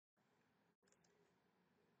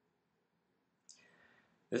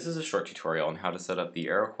This is a short tutorial on how to set up the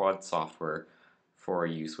AeroQuad software for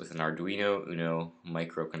use with an Arduino Uno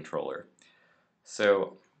microcontroller.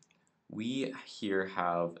 So we here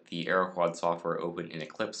have the AeroQuad software open in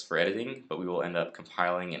Eclipse for editing, but we will end up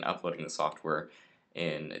compiling and uploading the software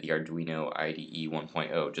in the Arduino IDE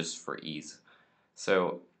 1.0 just for ease.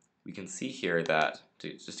 So we can see here that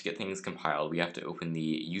just to get things compiled, we have to open the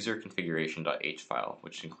user configuration.h file,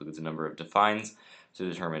 which includes a number of defines to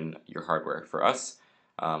determine your hardware. For us,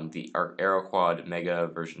 our AeroQuad Mega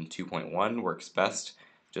version 2.1 works best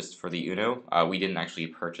just for the Uno. We didn't actually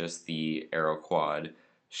purchase the AeroQuad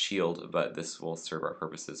Shield, but this will serve our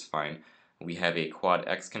purposes fine. We have a Quad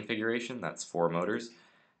X configuration, that's 4 motors,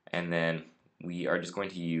 and then we are just going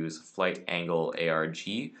to use Flight Angle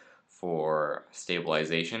ARG for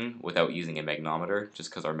stabilization without using a magnometer,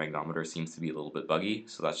 just because our magnometer seems to be a little bit buggy,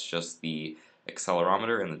 so that's just the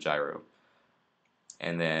accelerometer and the gyro.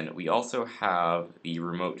 And then we also have the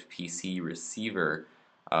remote PC receiver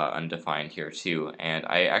undefined here too, and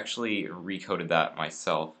I actually recoded that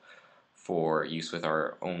myself for use with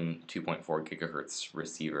our own 2.4 gigahertz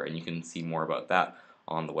receiver, and you can see more about that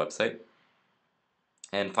on the website.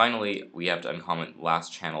 And finally, we have to uncomment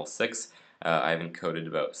last channel 6. I've encoded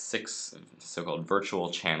about 6 so-called virtual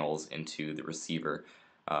channels into the receiver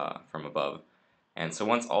from above. And so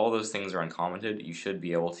once all those things are uncommented, you should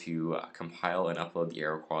be able to compile and upload the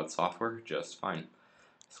AeroQuad software just fine.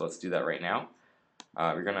 So let's do that right now.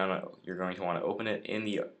 You're going to want to open it in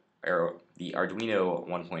the Arduino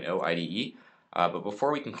 1.0 IDE. But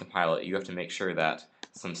before we can compile it, you have to make sure that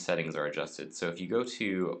some settings are adjusted. So if you go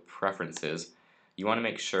to Preferences, you want to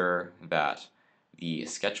make sure that the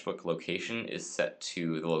sketchbook location is set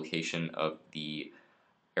to the location of the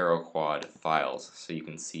AeroQuad files. So you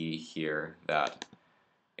can see here that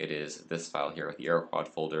it is this file here with the AeroQuad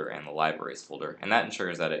folder and the libraries folder, and that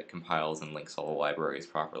ensures that it compiles and links all the libraries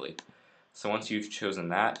properly. So once you've chosen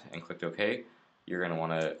that and clicked OK, you're going to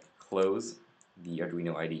want to close the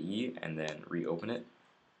Arduino IDE and then reopen it.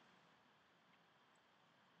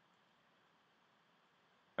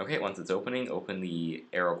 Okay, once it's opening, open the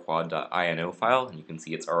AeroQuad.ini file, and you can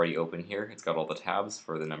see it's already open here. It's got all the tabs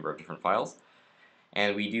for the number of different files.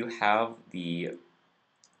 And we do have the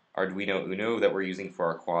Arduino Uno that we're using for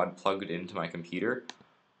our quad plugged into my computer,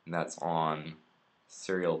 and that's on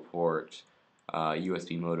serial port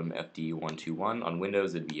USB modem FD121. On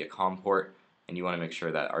Windows it'd be a COM port, and you want to make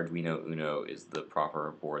sure that Arduino Uno is the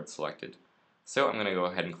proper board selected. So I'm going to go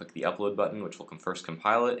ahead and click the upload button, which will first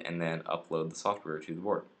compile it and then upload the software to the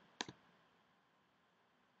board.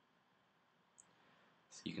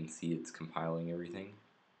 So you can see it's compiling everything.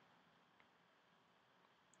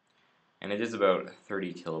 And it is about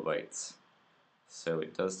 30 kilobytes, so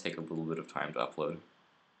it does take a little bit of time to upload.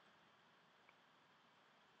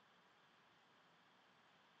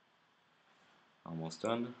 Almost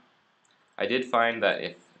done. I did find that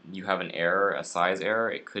if you have an error, a size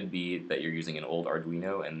error, it could be that you're using an old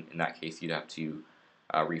Arduino, and in that case you'd have to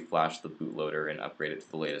reflash the bootloader and upgrade it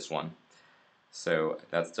to the latest one. So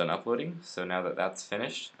that's done uploading. So now that that's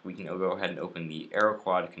finished, we can go ahead and open the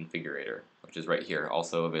AeroQuad configurator, which is right here,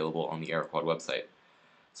 also available on the AeroQuad website.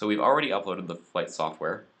 So we've already uploaded the flight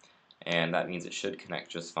software, and that means it should connect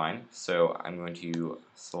just fine. So I'm going to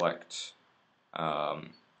select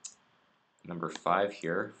number 5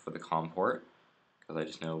 here for the COM port, because I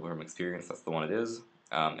just know from experience that's the one it is,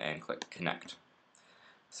 and click connect.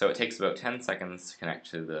 So it takes about 10 seconds to connect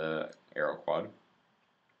to the AeroQuad.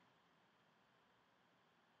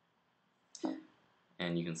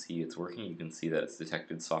 And you can see it's working. You can see that it's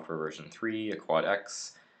detected software version 3, a Quad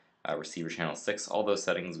X, receiver channel 6, all those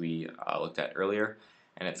settings we looked at earlier,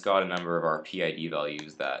 and it's got a number of our PID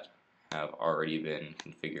values that have already been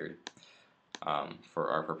configured for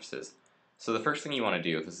our purposes. So the first thing you want to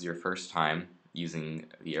do, if this is your first time using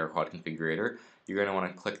the AeroQuad configurator, you're going to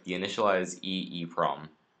want to click the Initialize EEPROM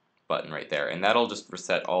button right there, and that'll just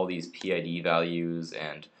reset all these PID values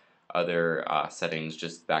and other settings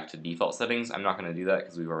just back to default settings. I'm not going to do that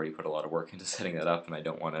because we've already put a lot of work into setting that up, and I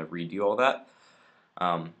don't want to redo all that.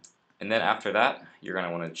 And then after that, you're going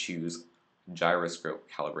to want to choose gyroscope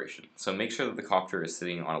calibration. So make sure that the copter is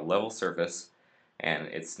sitting on a level surface and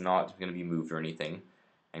it's not going to be moved or anything,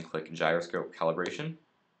 and click gyroscope calibration.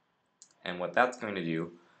 And what that's going to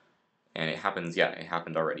do, and it happens, yeah, it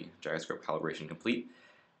happened already, gyroscope calibration complete.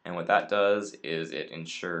 And what that does is it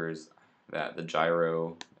ensures that the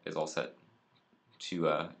gyro is all set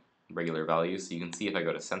to regular values. So you can see if I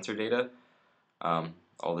go to sensor data,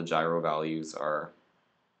 all the gyro values are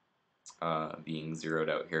being zeroed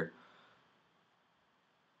out here.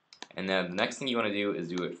 And then the next thing you want to do is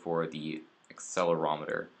do it for the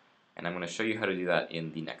accelerometer. and I'm going to show you how to do that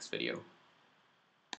in the next video.